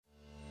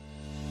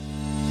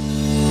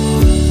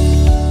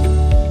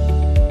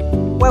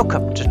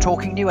Welcome to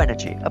Talking New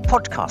Energy, a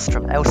podcast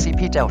from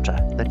LCP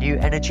Delta, the new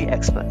energy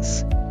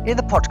experts. In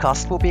the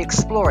podcast, we'll be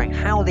exploring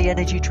how the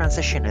energy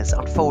transition is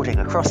unfolding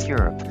across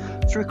Europe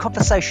through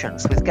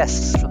conversations with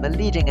guests from the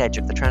leading edge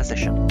of the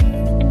transition.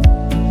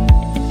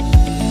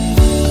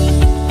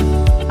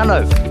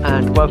 Hello,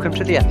 and welcome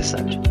to the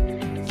episode.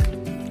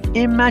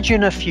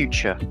 Imagine a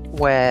future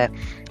where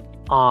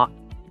our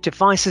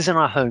devices in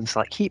our homes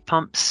like heat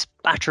pumps,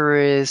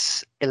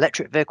 batteries,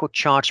 electric vehicle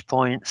charge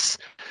points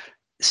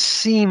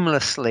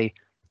seamlessly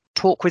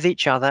talk with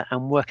each other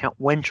and work out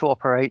when to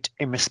operate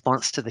in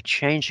response to the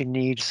changing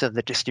needs of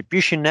the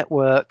distribution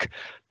network,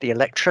 the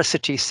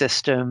electricity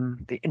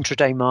system, the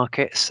intraday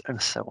markets,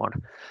 and so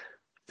on.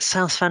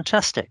 Sounds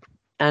fantastic.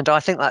 And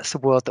I think that's the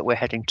world that we're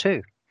heading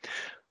to.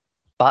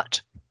 But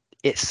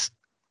it's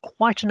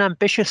quite an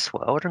ambitious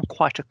world and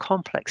quite a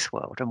complex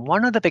world. And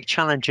one of the big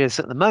challenges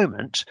at the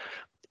moment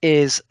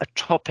is a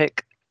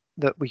topic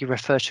that we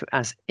refer to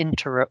as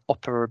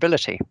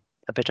interoperability.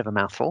 A bit of a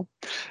mouthful.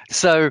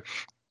 So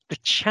the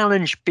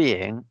challenge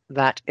being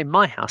that in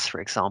my house, for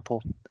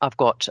example, I've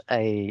got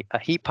a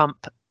heat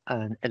pump,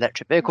 an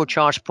electric vehicle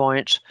charge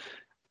point,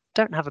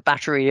 don't have a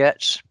battery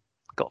yet,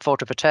 got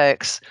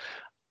photovoltaics,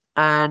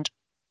 and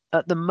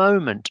at the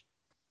moment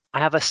I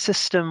have a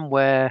system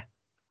where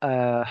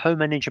a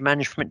home energy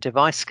management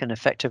device can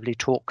effectively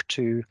talk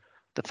to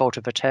the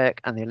photovoltaic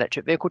and the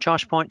electric vehicle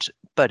charge point,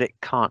 but it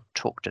can't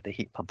talk to the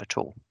heat pump at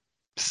all.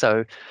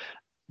 So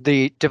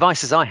the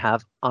devices I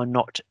have are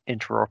not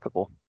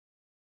interoperable.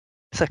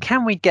 So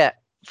can we get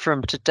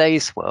from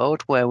today's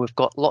world where we've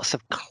got lots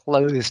of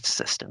closed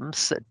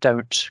systems that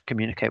don't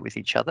communicate with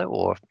each other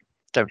or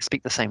don't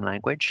speak the same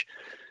language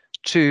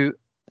to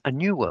a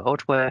new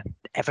world where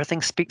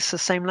everything speaks the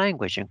same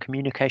language and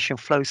communication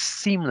flows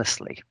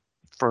seamlessly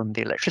from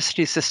the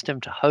electricity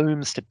system to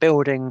homes to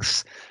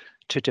buildings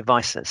to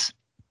devices?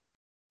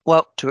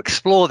 Well, to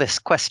explore this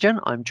question,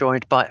 I'm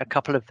joined by a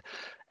couple of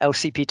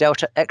LCP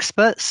Delta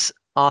experts,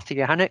 Arthur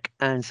Johannick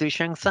and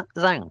Xuesheng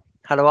Zhang.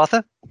 Hello,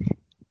 Arthur.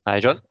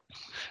 Hi, John.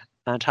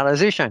 And hello,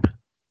 Xuesheng.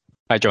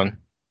 Hi, John.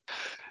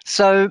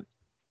 So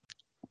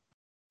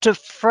to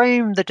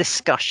frame the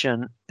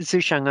discussion,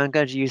 Xuesheng, I'm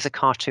going to use a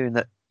cartoon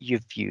that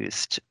you've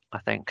used, I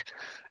think.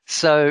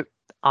 So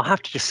I'll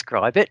have to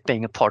describe it,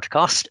 being a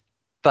podcast,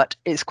 but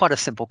it's quite a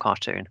simple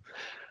cartoon.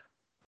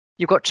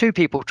 You've got two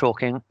people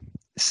talking,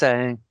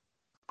 saying,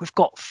 we've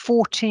got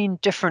 14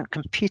 different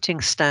competing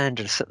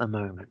standards at the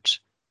moment.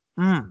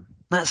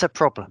 That's a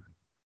problem.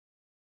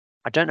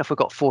 I don't know if we've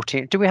got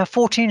 14. Do we have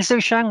 14,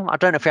 Xuesheng? I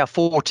don't know if we have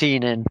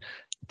 14 in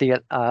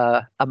the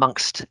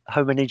amongst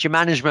home energy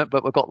management,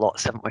 but we've got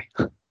lots, haven't we?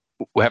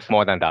 We have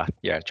more than that,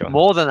 yeah, John.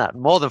 More than that,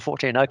 more than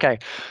 14. Okay.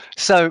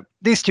 So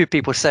these two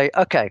people say,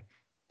 okay,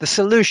 the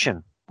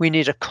solution, we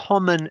need a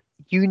common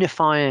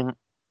unifying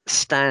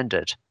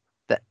standard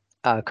that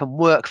can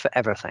work for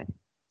everything.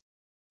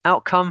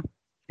 Outcome,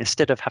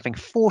 instead of having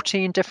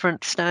 14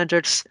 different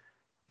standards,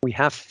 we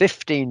have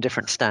 15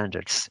 different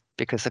standards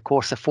because, of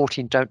course, the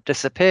 14 don't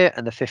disappear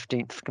and the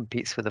 15th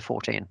competes with the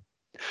 14.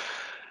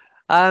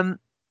 Xuesheng,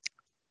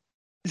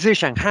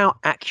 how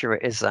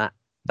accurate is that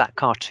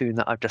cartoon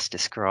that I've just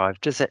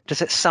described? Does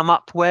it sum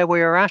up where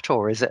we are at,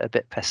 or is it a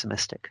bit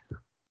pessimistic?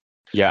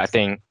 Yeah, I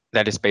think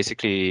that is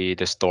basically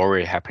the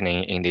story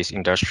happening in this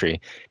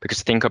industry,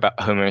 because think about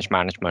home energy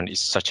management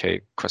is such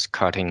a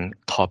cross-cutting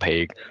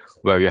topic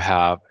where you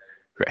have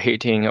your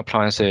heating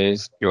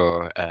appliances,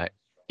 your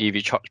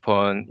EV charge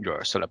point,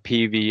 your solar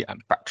PV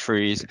and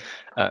batteries,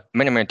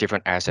 many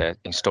different assets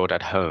installed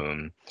at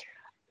home.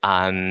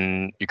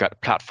 And you got a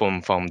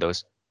platform from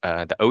those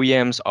the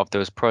OEMs of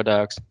those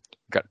products,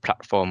 you got a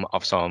platform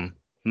of some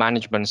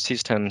management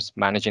systems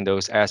managing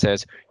those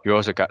assets. You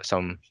also got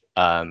some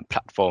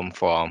platform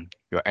from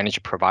your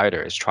energy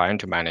providers trying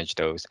to manage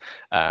those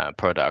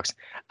products.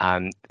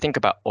 And think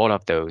about all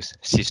of those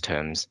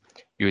systems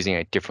using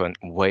a different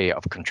way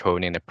of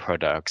controlling the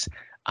products,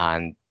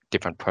 and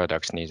different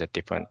products need a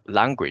different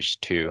language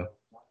to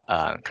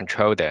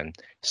control them.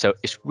 So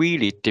it's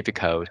really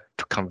difficult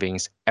to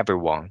convince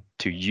everyone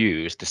to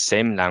use the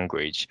same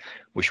language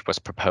which was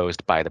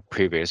proposed by the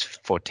previous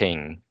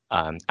 14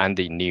 and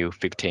the new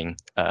 15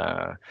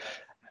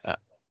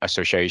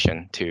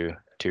 association to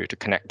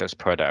connect those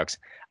products.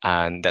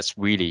 And that's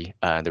really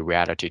the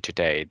reality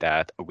today,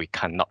 that we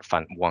cannot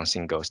find one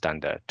single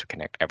standard to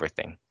connect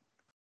everything.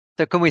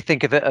 So can we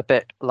think of it a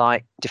bit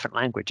like different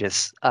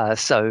languages?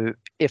 So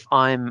if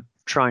I'm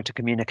trying to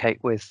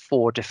communicate with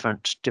 4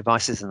 different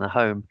devices in the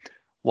home,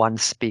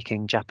 one's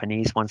speaking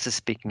Japanese, one's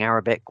speaking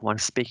Arabic,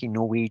 one's speaking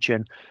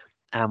Norwegian,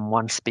 and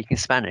one's speaking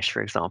Spanish,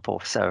 for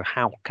example. So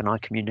how can I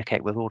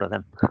communicate with all of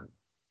them?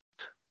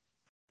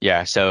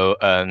 Yeah, so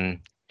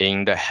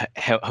in the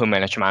home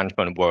energy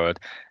management world,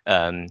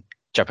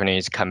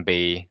 Japanese can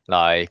be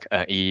like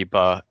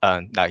EBA,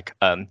 like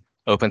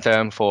open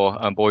therm for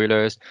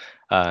boilers.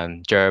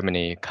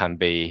 Germany can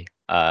be,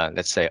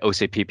 let's say,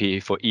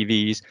 OCPP for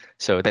EVs.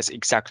 So that's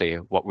exactly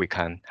what we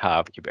can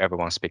have if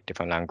everyone speaks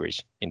different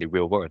language in the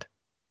real world.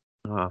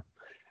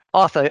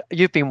 Arthur,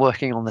 you've been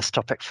working on this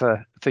topic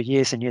for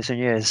years and years and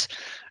years.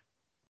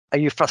 Are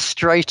you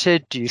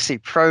frustrated? Do you see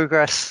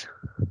progress?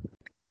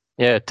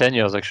 Yeah, 10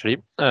 years actually.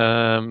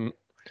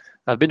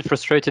 I've been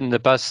frustrated in the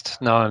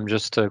past. Now I'm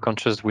just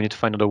conscious we need to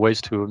find other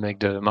ways to make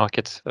the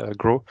market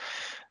grow.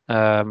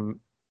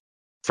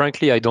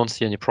 Frankly, I don't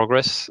see any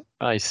progress.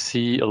 I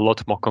see a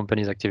lot more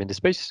companies active in the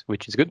space,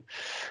 which is good.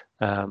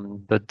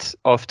 But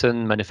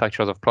often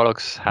manufacturers of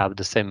products have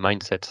the same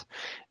mindset.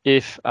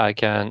 If I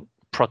can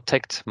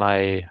protect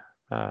my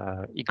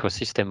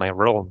ecosystem, my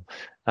realm,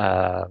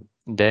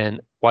 then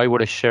why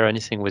would I share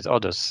anything with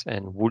others?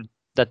 And would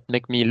that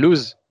make me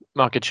lose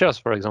market shares,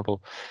 for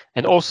example?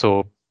 And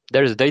also,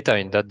 there is data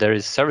in that, there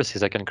is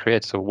services I can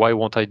create. So why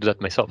won't I do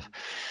that myself?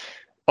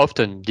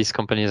 Often these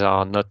companies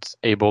are not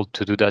able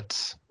to do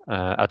that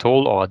at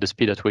all or at the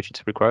speed at which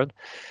it's required.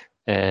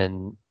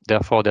 And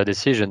therefore, their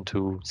decision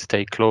to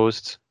stay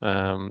closed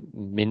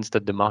means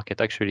that the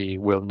market actually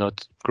will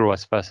not grow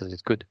as fast as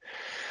it could.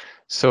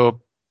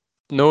 So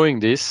knowing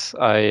this,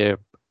 I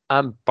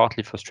am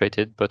partly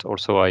frustrated, but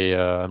also I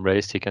am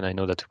realistic and I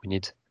know that we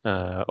need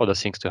other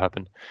things to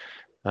happen.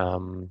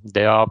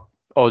 There are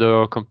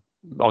other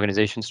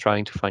organizations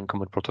trying to find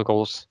common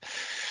protocols.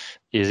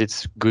 Is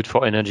it good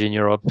for energy in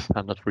Europe?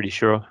 I'm not really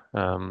sure.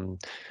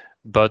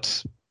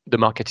 But the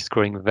market is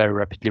growing very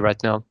rapidly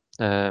right now.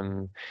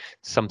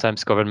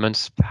 Sometimes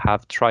governments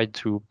have tried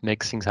to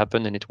make things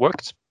happen and it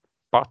worked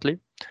partly.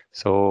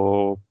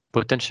 So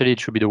potentially it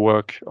should be the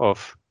work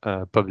of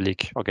a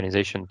public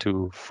organization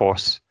to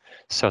force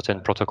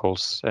certain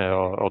protocols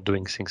or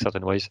doing things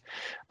certain ways.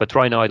 But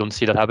right now I don't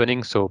see that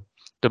happening. So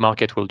the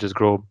market will just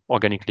grow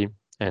organically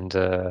and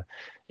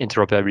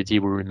interoperability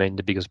will remain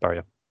the biggest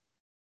barrier.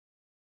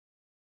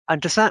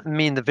 And does that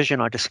mean the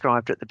vision I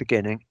described at the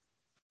beginning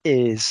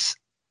is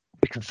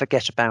we can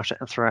forget about it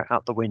and throw it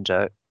out the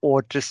window,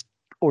 or does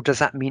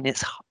that mean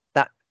it's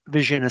that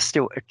vision is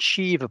still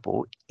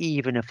achievable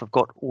even if we've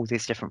got all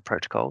these different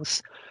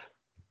protocols,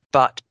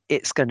 but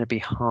it's going to be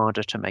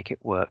harder to make it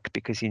work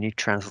because you need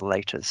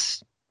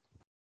translators?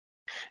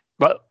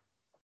 Well,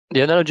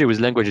 the analogy with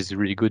language is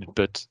really good,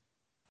 but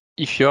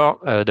if you're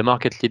the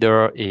market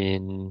leader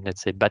in,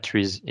 let's say,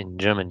 batteries in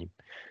Germany,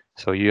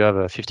 so you have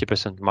a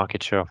 50%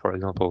 market share, for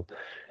example,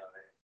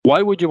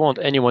 why would you want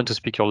anyone to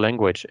speak your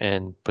language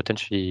and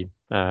potentially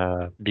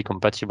be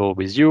compatible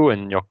with you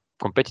and your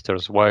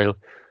competitors? While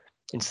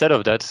instead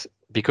of that,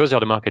 because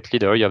you're the market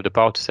leader, you have the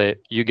power to say,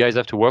 you guys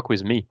have to work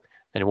with me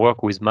and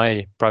work with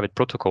my private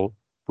protocol,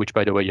 which,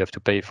 by the way, you have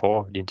to pay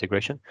for the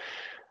integration,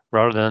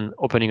 rather than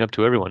opening up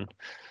to everyone.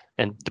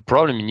 And the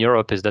problem in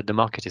Europe is that the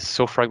market is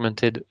so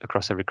fragmented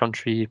across every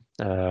country,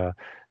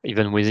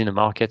 even within a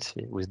market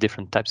with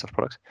different types of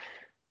products,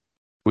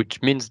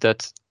 which means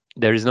that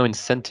there is no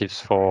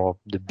incentives for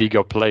the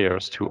bigger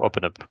players to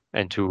open up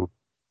and to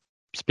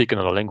speak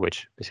another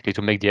language, basically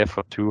to make the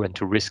effort to and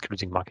to risk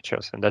losing market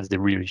shares. And that's the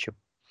real issue.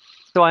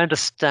 So I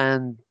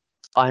understand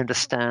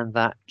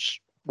that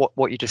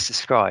what you just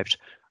described.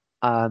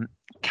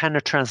 Can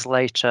a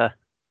translator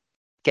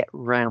get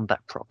around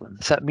that problem?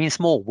 So it means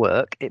more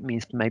work. It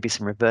means maybe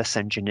some reverse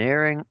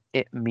engineering.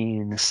 It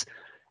means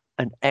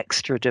an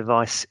extra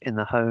device in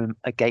the home,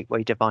 a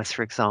gateway device,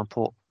 for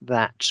example,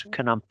 that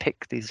can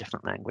unpick these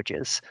different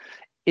languages.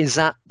 Is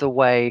that the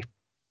way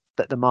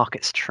that the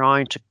market's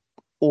trying to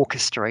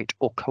orchestrate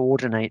or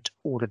coordinate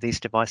all of these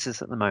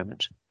devices at the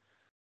moment?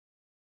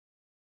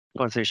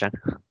 Go on, Zushan.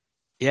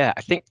 Yeah,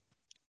 I think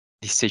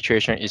the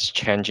situation is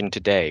changing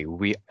today.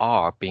 We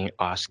are being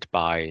asked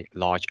by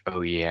large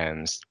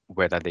OEMs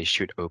whether they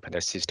should open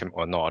the system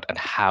or not and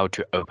how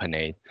to open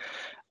it.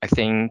 I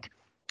think,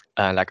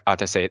 like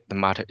Arthur said, the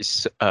matter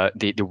is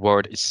the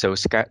world is so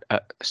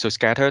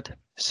scattered.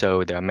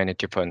 So there are many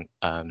different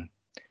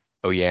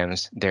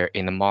OEMs there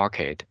in the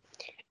market.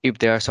 If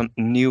there are some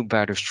new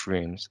value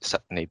streams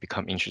suddenly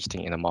become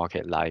interesting in the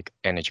market, like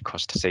energy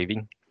cost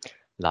saving,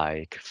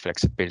 like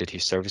flexibility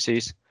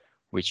services,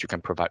 which you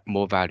can provide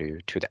more value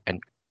to the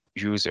end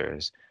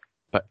users,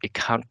 but it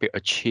can't be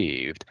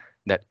achieved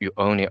that you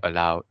only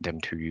allow them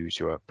to use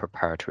your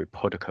proprietary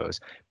protocols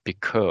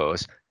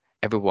because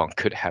everyone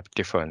could have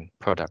different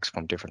products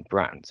from different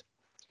brands.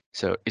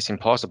 So it's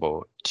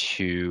impossible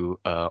to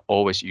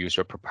always use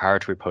your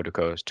proprietary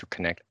protocols to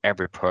connect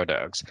every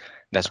product.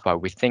 That's why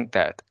we think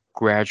that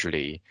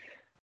gradually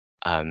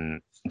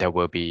there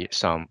will be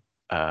some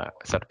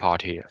third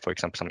party, for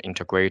example, some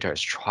integrators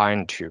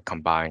trying to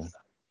combine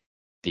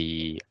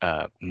the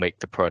make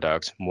the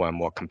products more and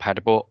more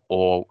compatible,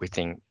 or we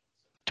think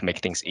to make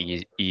things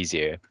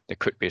easier, there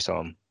could be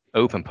some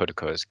open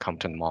protocols come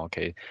to the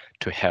market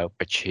to help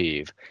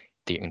achieve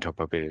the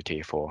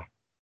interoperability for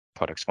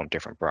products from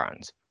different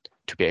brands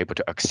to be able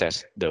to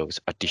access those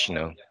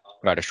additional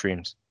value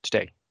streams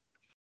today.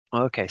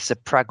 Okay, so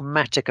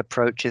pragmatic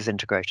approach is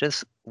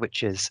integrators,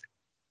 which is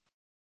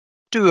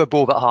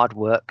doable but hard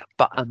work,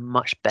 but a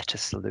much better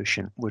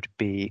solution would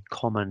be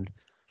common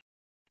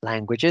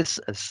languages,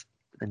 as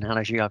the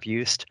analogy I've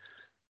used,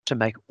 to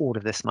make all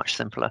of this much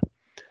simpler.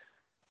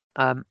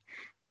 I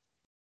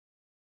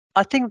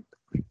think,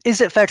 is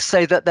it fair to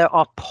say that there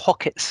are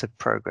pockets of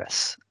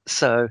progress?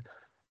 So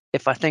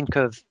if I think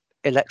of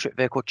electric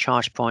vehicle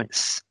charge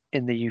points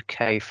in the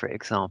UK, for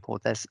example,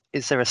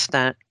 is there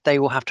a they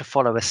will have to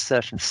follow a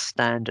certain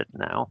standard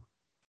now.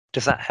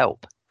 Does that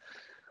help?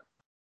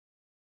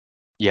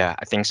 Yeah,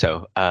 I think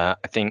so. I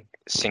think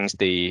since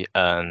the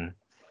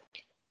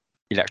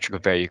electrical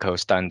vehicle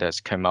standards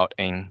came out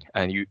in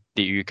the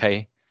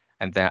UK,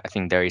 and then I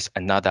think there is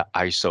another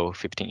ISO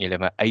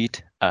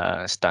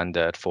 15118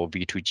 standard for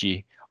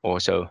V2G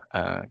also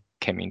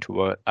came into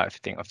work, I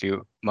think, a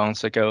few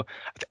months ago.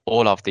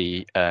 All of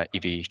the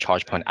EV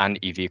charge point and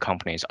EV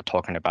companies are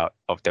talking about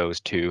of those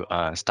two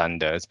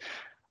standards,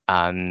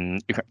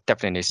 and you can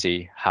definitely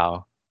see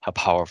how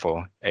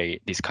powerful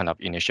this kind of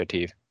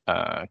initiative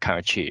can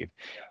achieve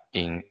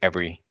in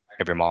every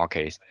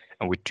market,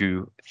 and we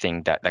do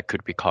think that that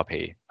could be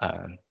copied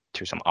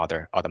to some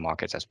other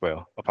markets as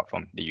well, apart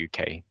from the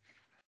UK.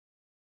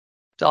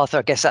 So Arthur,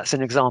 I guess that's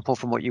an example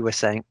from what you were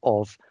saying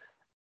of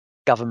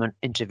government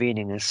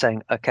intervening and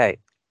saying, okay,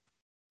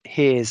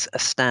 here's a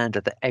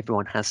standard that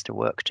everyone has to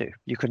work to.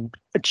 You can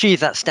achieve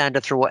that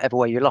standard through whatever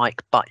way you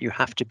like, but you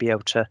have to be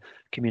able to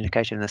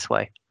communicate in this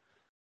way.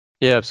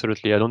 Yeah,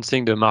 absolutely. I don't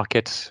think the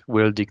market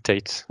will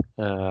dictate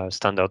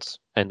standards,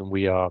 and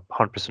we are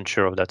 100%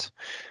 sure of that.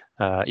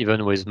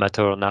 Even with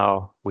Matter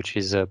now, which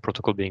is a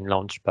protocol being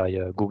launched by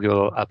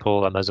Google,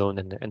 Apple, Amazon,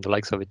 and the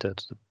likes of it, the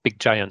big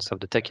giants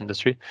of the tech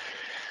industry,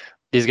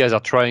 these guys are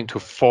trying to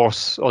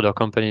force other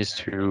companies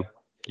to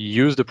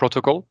use the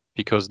protocol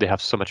because they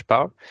have so much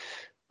power.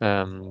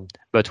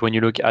 But when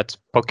you look at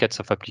pockets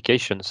of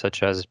applications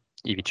such as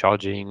EV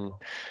charging,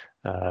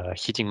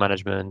 heating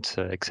management,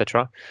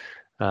 etc.,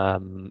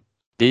 the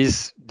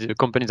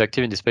companies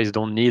active in this space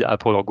don't need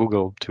Apple or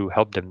Google to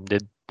help them.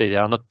 They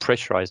are not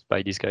pressurized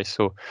by these guys.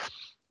 So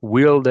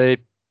will they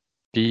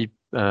be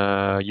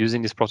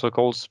using these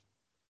protocols?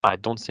 I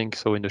don't think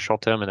so in the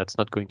short term, and that's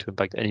not going to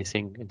impact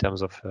anything in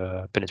terms of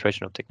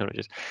penetration of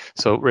technologies.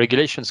 So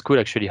regulations could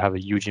actually have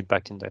a huge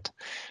impact in that.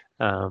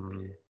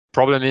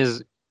 Problem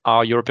is,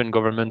 are European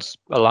governments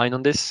aligned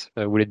on this?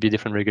 Will it be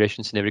different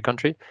regulations in every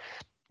country?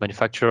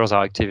 Manufacturers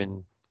are active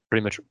in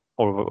pretty much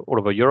all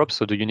over Europe,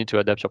 so do you need to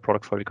adapt your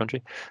product for every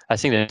country? I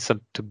think there needs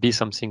to be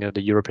something at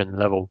the European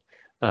level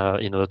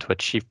in order to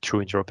achieve true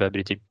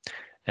interoperability.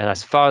 And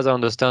as far as I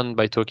understand,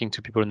 by talking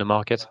to people in the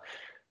market,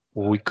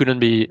 we couldn't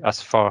be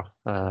as far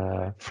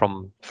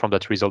from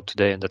that result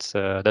today, and that's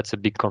a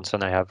big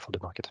concern I have for the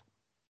market.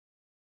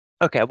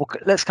 Okay, well,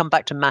 let's come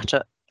back to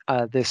Matter,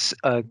 this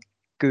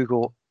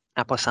Google,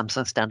 Apple,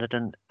 Samsung standard,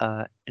 in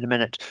a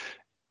minute.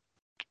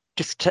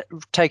 Just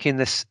taking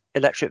this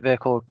electric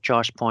vehicle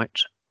charge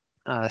point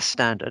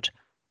standard,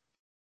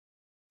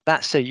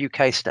 that's a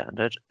UK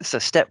standard. So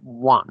step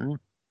 1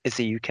 is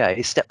the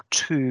UK. Step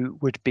 2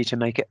 would be to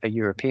make it a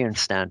European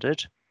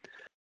standard.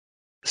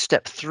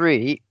 Step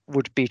 3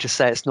 would be to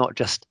say it's not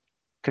just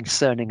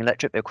concerning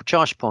electric vehicle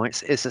charge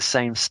points, it's the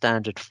same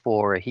standard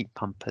for a heat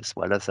pump as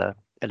well as a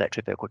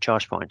electric vehicle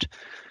charge point.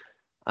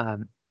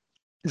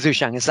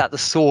 Xueshang, is that the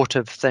sort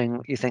of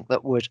thing you think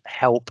that would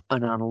help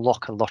and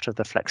unlock a lot of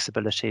the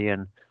flexibility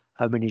and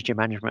home energy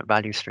management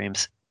value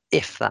streams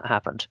if that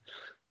happened?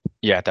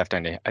 Yeah,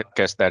 definitely. I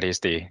guess that is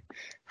the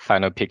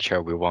final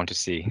picture we want to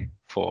see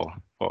for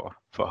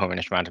home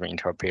energy management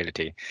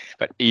interoperability.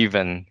 But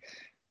even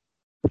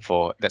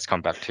let's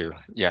come back to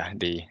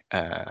the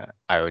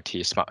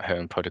IoT smart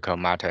home protocol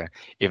Matter.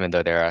 Even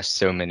though there are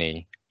so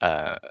many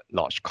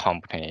large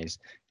companies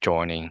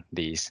joining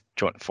these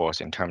joint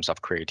force in terms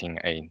of creating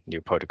a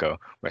new protocol,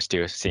 we're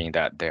still seeing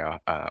that they are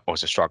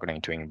also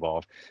struggling to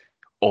involve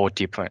all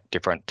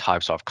different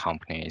types of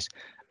companies.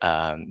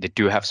 They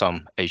do have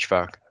some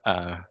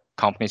HVAC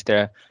companies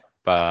there,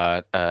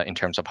 but in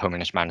terms of home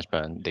energy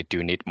management, they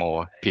do need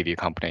more PV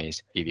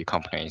companies, EV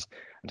companies,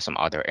 and some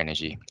other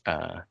energy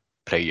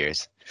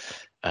players.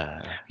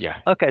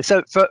 Okay,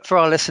 so for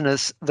our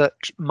listeners that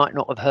might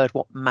not have heard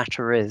what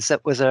Matter is,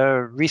 that was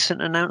a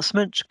recent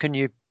announcement. Can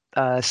you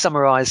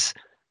summarize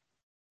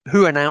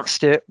who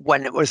announced it,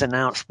 when it was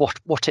announced,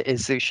 what it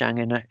is,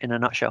 Xueshang, in a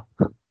nutshell?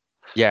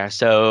 Yeah,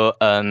 so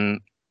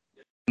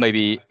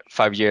maybe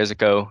 5 years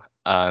ago,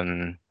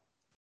 the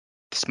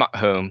smart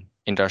home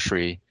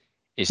industry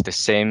is the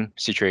same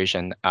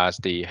situation as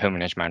the home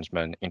energy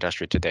management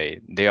industry today.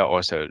 They are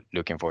also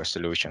looking for a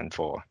solution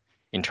for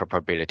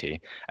interoperability,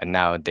 and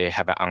now they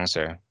have an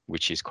answer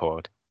which is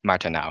called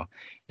Matter now.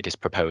 It is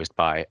proposed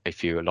by a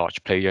few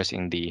large players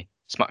in the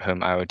smart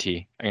home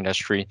IoT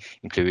industry,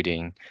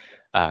 including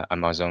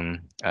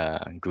Amazon,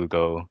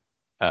 Google,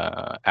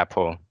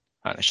 Apple,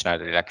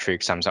 Schneider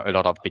Electric, Samsung, a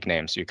lot of big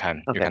names. You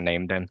can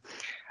name them.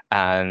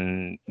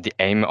 And the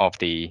aim of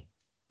the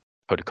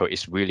protocol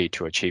is really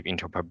to achieve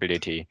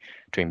interoperability,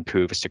 to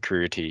improve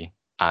security,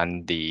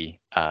 and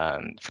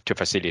to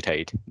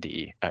facilitate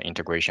the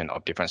integration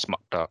of different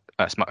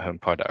smart home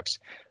products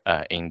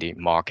in the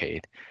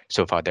market.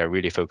 So far, they're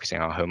really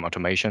focusing on home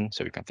automation.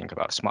 So you can think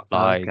about smart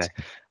lights,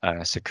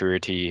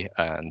 security,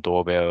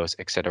 doorbells,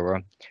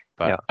 etc.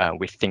 But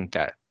we think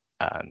that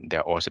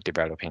they're also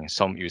developing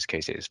some use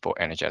cases for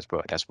energy as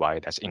well. That's why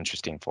that's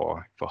interesting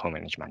for home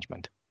energy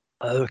management.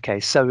 Okay,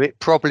 so it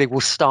probably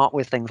will start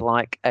with things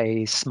like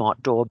a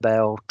smart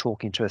doorbell,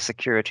 talking to a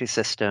security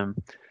system,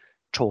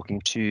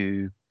 talking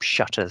to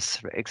shutters,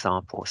 for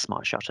example,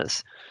 smart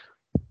shutters,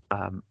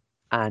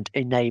 and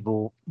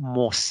enable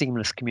more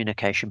seamless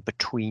communication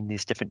between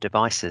these different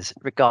devices,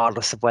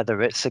 regardless of whether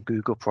it's a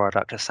Google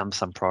product, a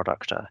Samsung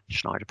product, a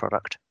Schneider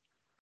product.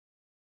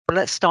 But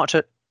let's start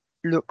to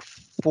look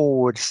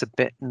forwards a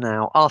bit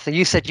now. Arthur,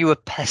 you said you were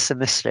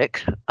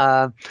pessimistic.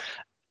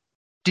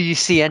 Do you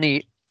see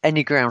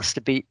any grounds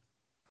to be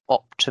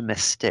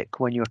optimistic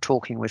when you're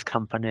talking with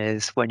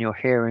companies, when you're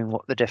hearing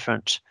what the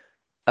different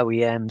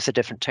OEMs, the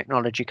different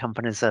technology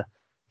companies are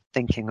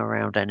thinking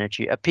around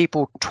energy? Are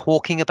people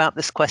talking about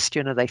this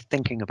question? Are they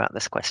thinking about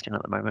this question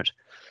at the moment?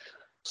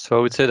 So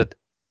I would say that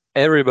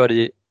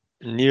everybody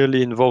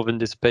nearly involved in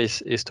this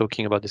space is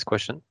talking about this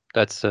question.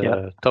 That's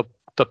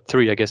top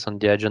three, I guess, on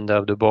the agenda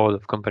of the board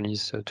of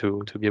companies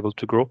to be able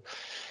to grow.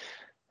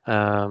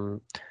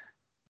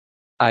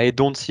 I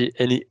don't see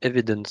any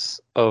evidence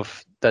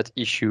of that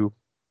issue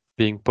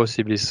being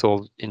possibly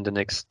solved in the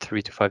next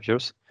 3 to 5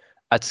 years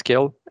at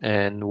scale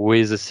and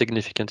with a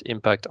significant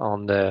impact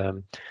on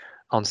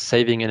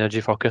saving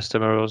energy for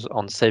customers,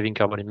 on saving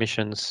carbon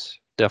emissions,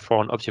 therefore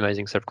on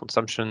optimizing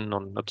self-consumption,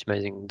 on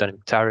optimizing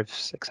dynamic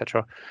tariffs,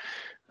 etc.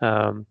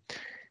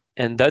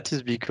 And that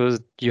is because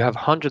you have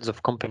hundreds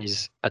of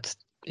companies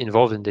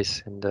involved in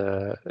this in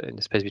the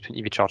space between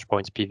EV charge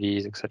points,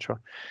 PVs, etc.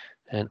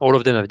 And all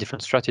of them have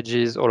different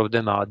strategies. All of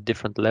them are at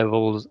different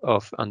levels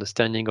of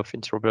understanding of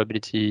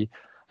interoperability,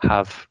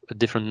 have a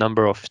different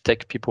number of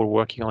tech people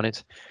working on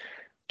it.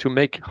 To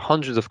make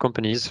hundreds of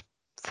companies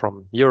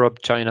from Europe,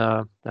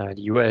 China,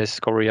 the US,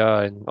 Korea,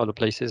 and other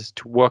places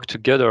to work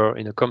together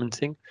in a common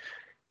thing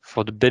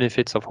for the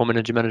benefits of home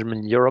energy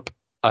management in Europe,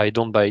 I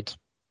don't buy it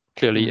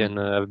clearly. And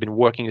I've been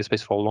working in this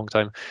space for a long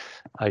time.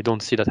 I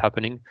don't see that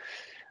happening.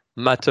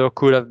 Matter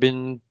could have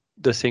been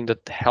the thing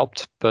that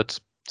helped, but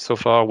so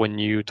far, when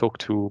you talk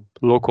to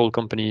local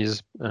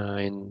companies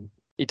in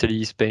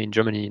Italy, Spain,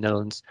 Germany,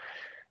 Netherlands,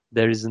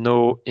 there is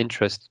no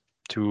interest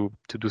to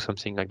do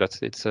something like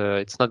that.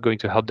 It's not going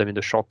to help them in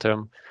the short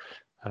term.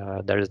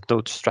 There is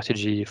no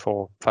strategy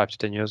for 5 to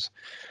 10 years.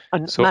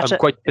 And so Matter, I'm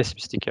quite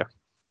pessimistic here.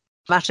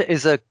 Matter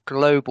is a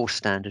global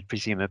standard,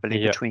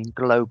 presumably, between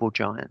global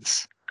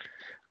giants.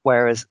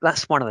 Whereas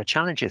that's one of the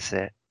challenges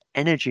here.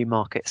 Energy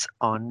markets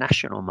are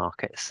national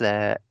markets.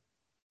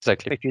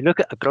 Exactly. If you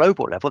look at a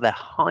global level, they're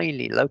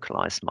highly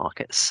localized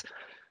markets.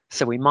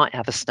 So we might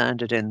have a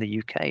standard in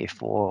the UK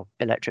for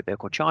electric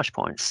vehicle charge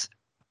points.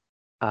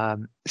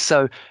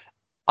 So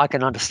I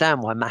can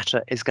understand why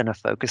Matter is going to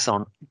focus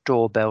on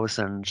doorbells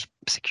and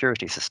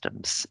security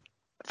systems,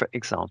 for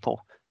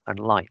example, and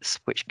lights,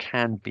 which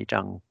can be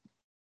done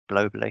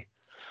globally.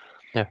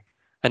 Yeah.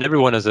 And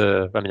everyone has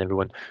the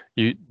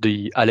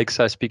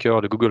Alexa speaker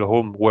or the Google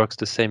Home works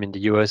the same in the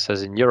US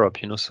as in Europe,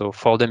 so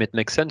for them it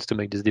makes sense to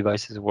make these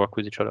devices work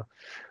with each other.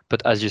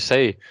 But as you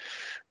say,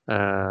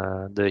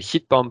 the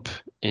heat pump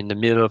in the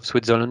middle of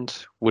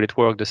Switzerland, will it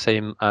work the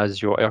same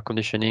as your air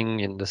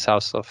conditioning in the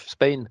south of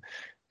Spain?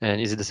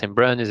 And is it the same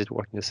brand? Is it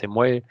working the same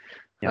way?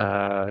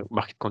 Yeah.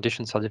 Market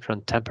conditions are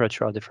different,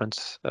 temperature are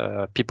different,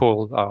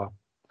 people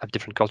have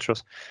different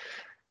cultures.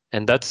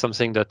 And that's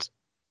something that,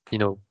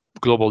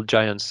 global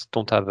giants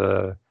don't have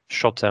a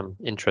short-term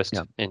interest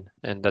in,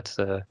 and that's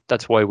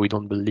why I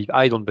don't believe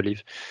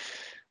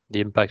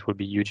the impact will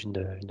be huge in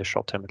the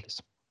short term at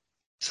least.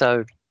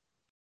 So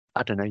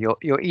I don't know,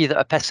 you're either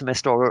a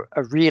pessimist or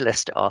a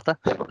realist, Arthur.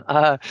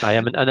 I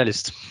am an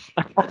analyst.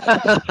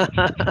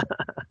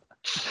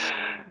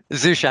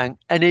 Zhuxiang,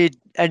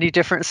 any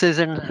differences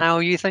in how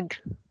you think?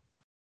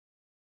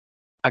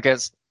 I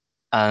guess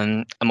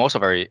I'm also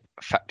very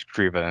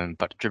fact-driven,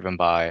 but driven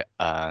by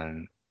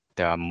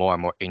there are more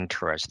and more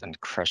interest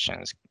and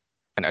questions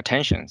and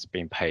attentions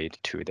being paid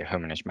to the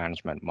home energy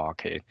management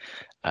market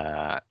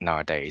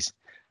nowadays.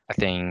 I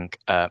think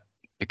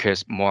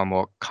because more and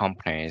more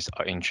companies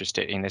are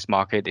interested in this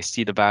market, they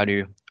see the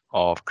value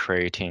of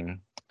creating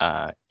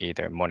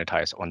either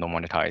monetized or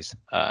non-monetized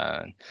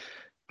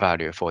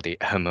value for the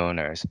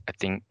homeowners. I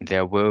think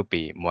there will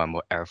be more and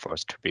more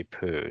efforts to be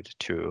put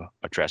to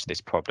address this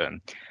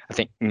problem. I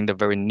think in the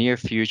very near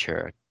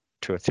future,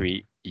 2 or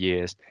 3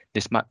 years,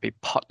 this might be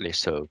partly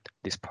solved,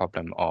 this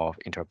problem of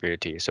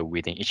interoperability. So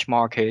within each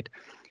market,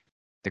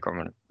 the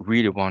government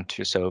really want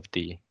to solve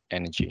the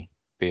energy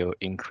bill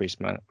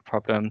increasement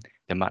problem.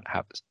 They might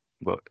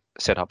will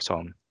set up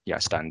some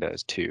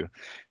standards to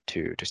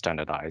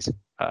standardize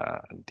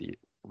the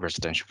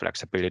residential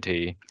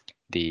flexibility,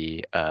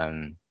 the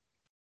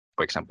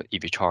for example,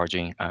 EV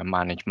charging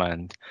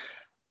management.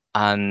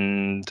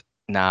 And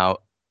now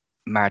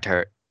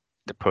Matter,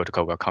 the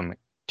protocol will come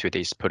to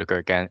this protocol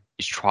again,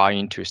 is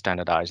trying to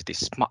standardize the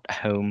smart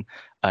home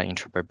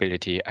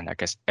interoperability. And I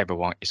guess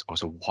everyone is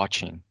also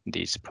watching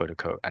this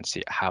protocol and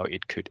see how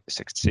it could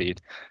succeed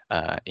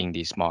in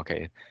this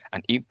market.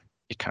 And if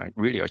it can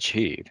really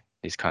achieve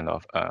this kind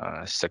of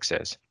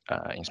success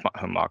in smart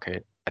home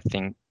market, I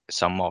think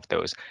some of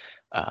those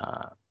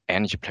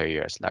energy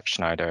players like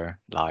Schneider,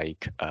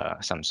 like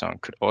Samsung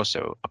could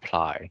also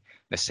apply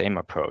the same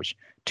approach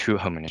to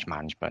home energy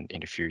management in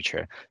the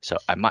future. So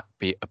I might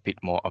be a bit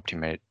more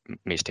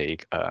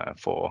optimistic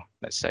for,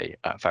 let's say,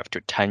 5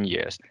 to 10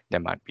 years. There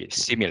might be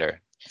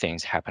similar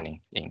things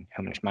happening in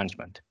home energy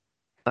management.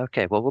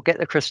 Okay, well, we'll get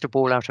the crystal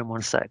ball out in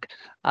one sec.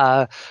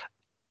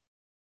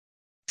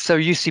 So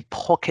you see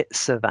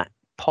pockets of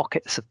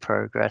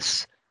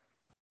progress,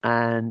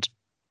 and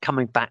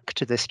coming back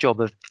to this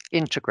job of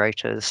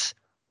integrators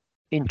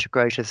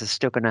are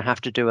still going to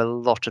have to do a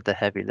lot of the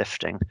heavy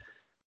lifting,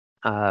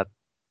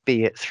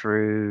 be it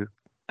through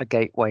a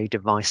gateway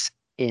device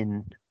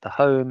in the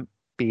home,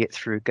 be it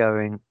through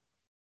going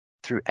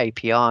through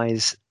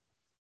APIs,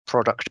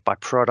 product by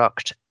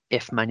product,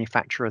 if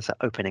manufacturers are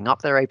opening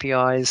up their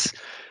APIs.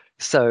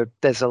 So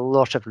there's a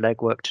lot of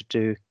legwork to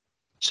do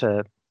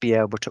to be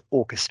able to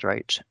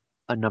orchestrate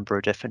a number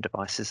of different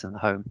devices in the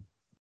home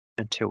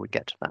until we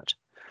get to that.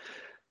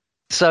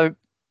 So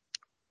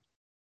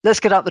let's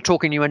get out the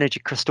Talking New Energy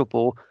crystal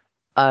ball.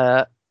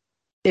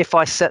 If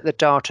I set the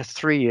dial to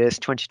 3 years,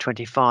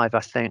 2025, I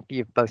think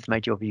you've both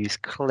made your views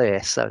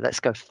clear. So let's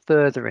go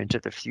further into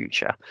the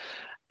future.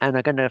 And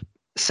I'm going to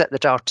set the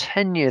dial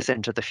 10 years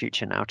into the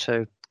future now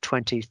to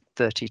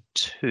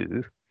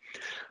 2032.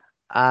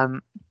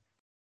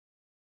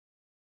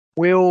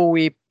 Will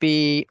we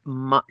be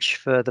much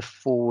further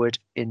forward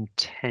in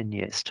 10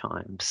 years'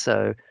 time?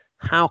 So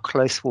how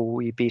close will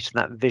we be to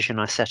that vision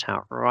I set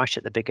out right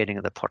at the beginning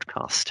of the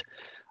podcast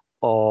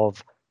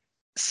of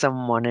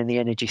someone in the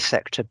energy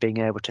sector being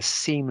able to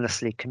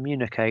seamlessly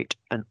communicate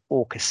and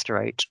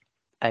orchestrate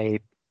a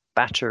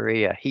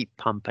battery, a heat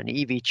pump, an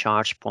EV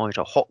charge point,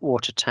 a hot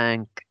water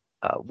tank,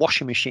 a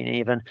washing machine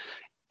even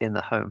in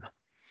the home?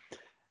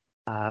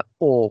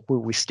 Or will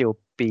we still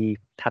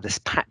have this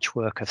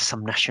patchwork of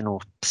some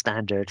national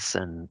standards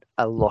and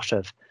a lot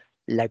of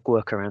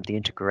legwork around the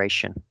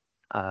integration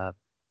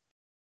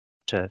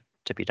to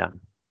be done?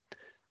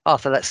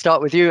 Arthur, let's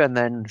start with you, and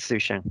then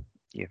Xuesheng,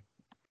 you.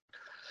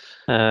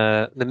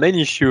 The main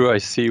issue I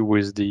see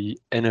with the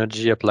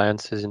energy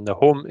appliances in the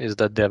home is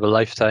that they have a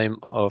lifetime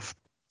of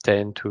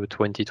 10 to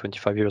 20,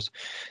 25 years.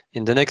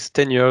 In the next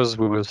 10 years,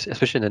 we will see,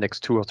 especially in the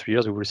next 2 or 3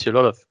 years, we will see a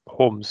lot of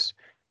homes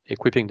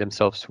equipping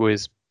themselves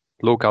with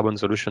low carbon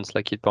solutions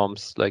like heat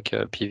pumps, like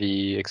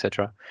PV,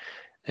 etc.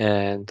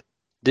 And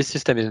this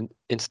system is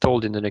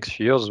installed in the next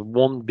few years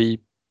won't be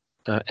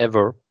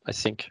ever, I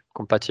think,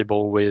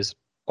 compatible with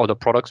other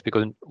products,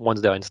 because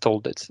once they're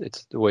installed, it's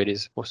the way it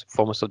is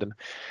for most of them.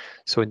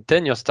 So in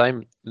 10 years'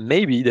 time,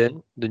 maybe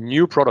then the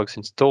new products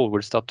installed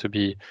will start to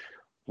be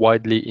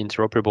widely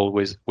interoperable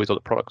with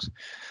other products.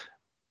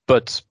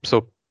 But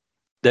so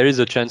there is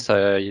a chance.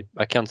 I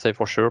can't say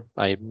for sure.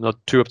 I'm not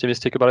too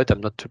optimistic about it.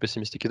 I'm not too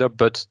pessimistic either.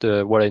 But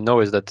what I know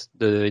is that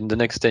in the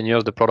next 10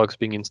 years, the products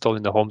being installed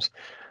in the homes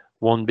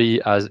won't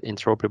be as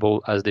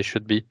interoperable as they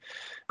should be.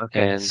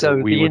 Okay. And so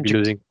we will be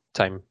losing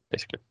time,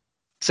 basically.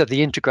 So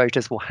the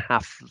integrators will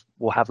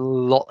have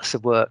lots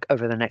of work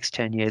over the next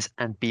 10 years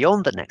and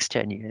beyond the next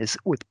 10 years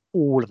with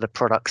all of the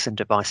products and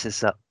devices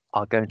that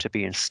are going to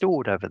be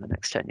installed over the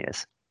next 10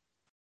 years.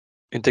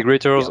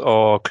 Integrators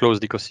or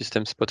closed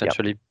ecosystems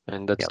potentially,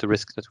 and that's the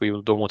risk that we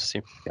don't want to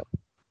see.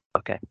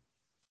 Okay,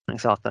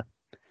 thanks, Arthur.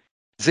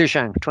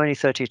 Xuesheng,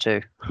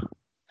 2032.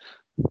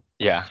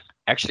 Yeah,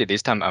 actually,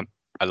 this time I'm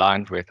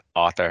aligned with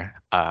Arthur.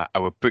 I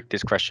will break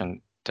this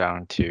question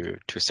down to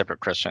 2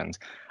 separate questions.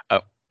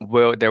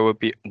 Well, there will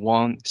be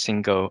one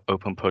single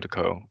open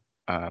protocol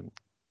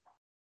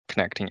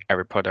connecting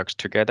every product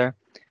together.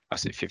 I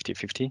say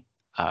 50-50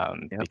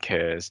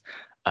 because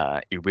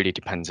it really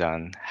depends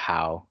on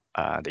how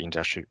the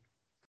industry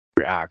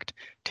react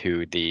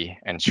to the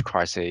energy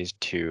crisis,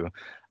 to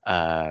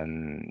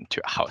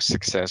how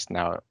success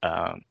now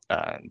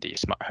the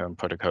smart home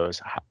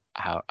protocols,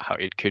 how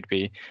it could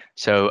be.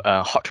 So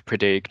hard to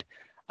predict.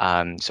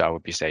 So I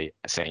would be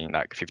saying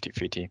like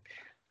 50-50.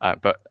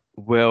 But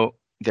will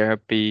there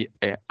be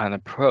an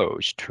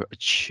approach to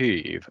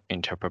achieve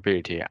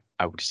interoperability?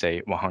 I would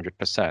say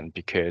 100%,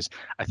 because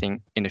I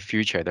think in the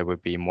future there will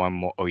be more and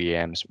more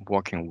OEMs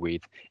working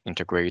with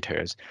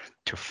integrators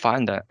to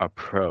find an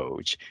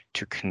approach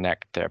to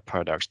connect their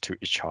products to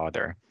each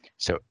other.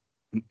 So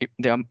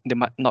they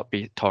might not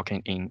be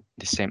talking in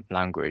the same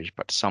language,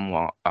 but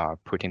someone are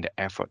putting the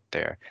effort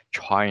there,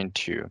 trying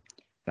to,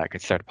 like a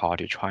third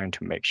party, trying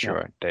to make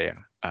sure they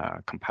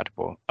are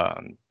compatible,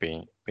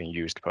 being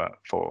used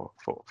for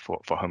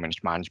home energy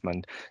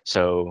management.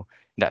 So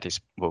that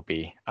will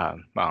be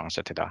my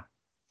answer to that.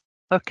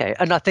 Okay,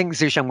 and I think,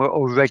 Xuesheng, we're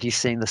already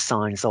seeing the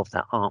signs of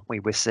that, aren't we?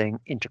 We're seeing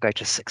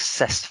integrators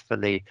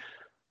successfully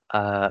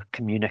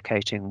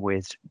communicating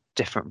with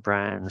different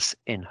brands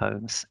in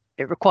homes.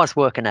 It requires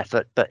work and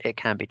effort, but it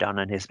can be done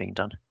and is being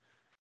done.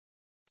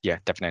 Yeah,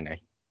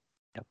 definitely.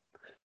 Yep.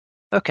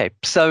 Okay,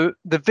 so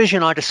the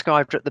vision I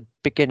described at the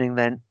beginning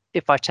then,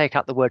 if I take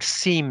out the word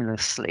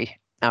seamlessly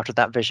out of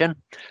that vision,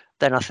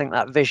 then I think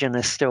that vision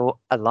is still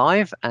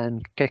alive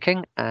and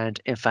kicking. And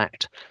in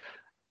fact,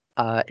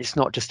 it's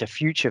not just a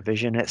future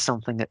vision, it's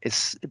something that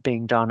is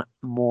being done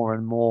more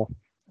and more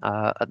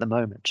at the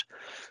moment.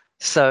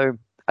 So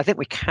I think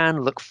we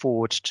can look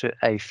forward to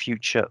a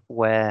future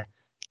where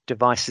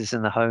devices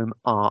in the home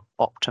are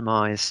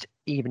optimized,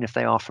 even if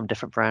they are from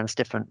different brands,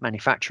 different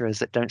manufacturers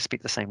that don't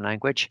speak the same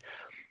language.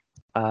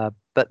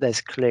 But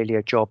there's clearly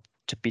a job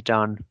to be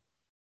done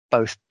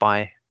both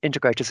by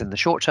integrators in the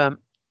short term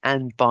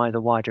and by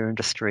the wider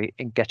industry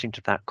in getting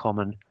to that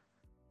common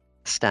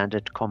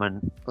standard,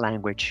 common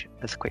language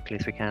as quickly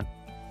as we can.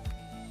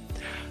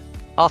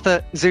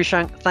 Arthur,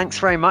 Xueshang, thanks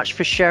very much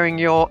for sharing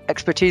your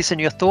expertise and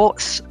your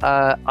thoughts.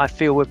 I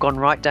feel we've gone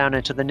right down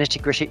into the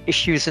nitty-gritty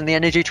issues in the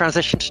energy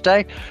transition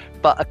today,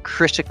 but a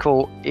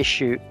critical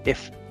issue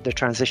if the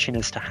transition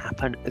is to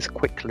happen as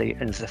quickly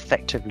and as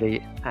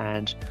effectively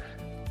and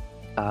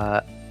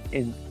the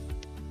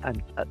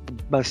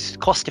most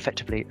cost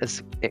effectively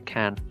as it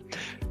can.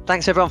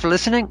 Thanks everyone for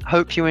listening.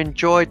 Hope you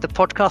enjoyed the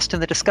podcast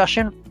and the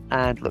discussion,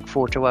 and look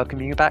forward to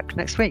welcoming you back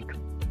next week.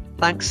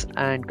 Thanks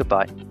and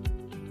goodbye.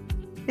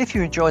 If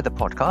you enjoy the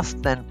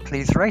podcast, then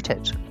please rate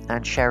it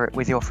and share it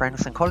with your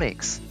friends and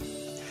colleagues.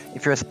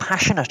 If you're as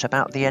passionate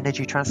about the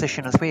energy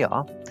transition as we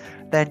are,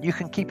 then you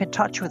can keep in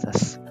touch with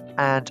us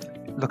and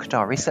look at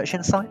our research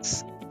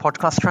insights,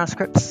 podcast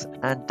transcripts,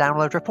 and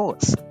download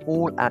reports,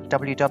 all at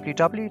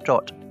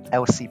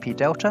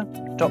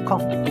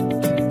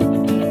www.lcpdelta.com.